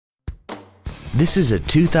This is a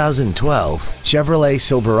 2012 Chevrolet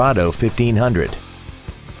Silverado 1500.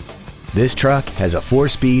 This truck has a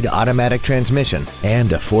 4-speed automatic transmission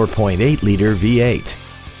and a 4.8-liter V8.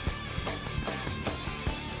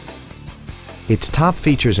 Its top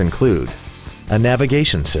features include a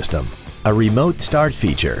navigation system, a remote start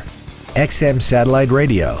feature, XM satellite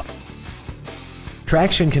radio,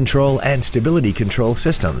 traction control and stability control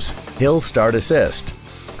systems, hill start assist,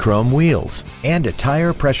 chrome wheels, and a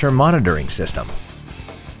tire pressure monitoring system.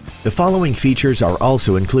 The following features are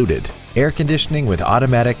also included: air conditioning with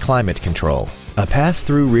automatic climate control, a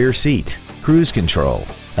pass-through rear seat, cruise control,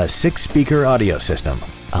 a 6-speaker audio system,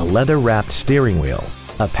 a leather-wrapped steering wheel,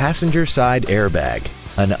 a passenger side airbag,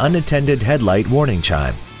 an unattended headlight warning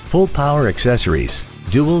chime, full power accessories,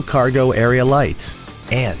 dual cargo area lights,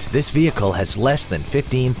 and this vehicle has less than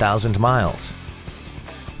 15,000 miles.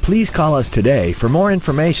 Please call us today for more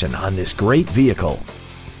information on this great vehicle.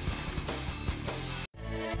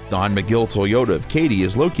 Don McGill Toyota of Katy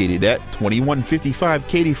is located at 2155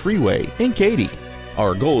 Katy Freeway in Katy.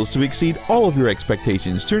 Our goal is to exceed all of your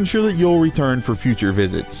expectations to ensure that you'll return for future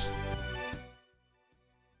visits.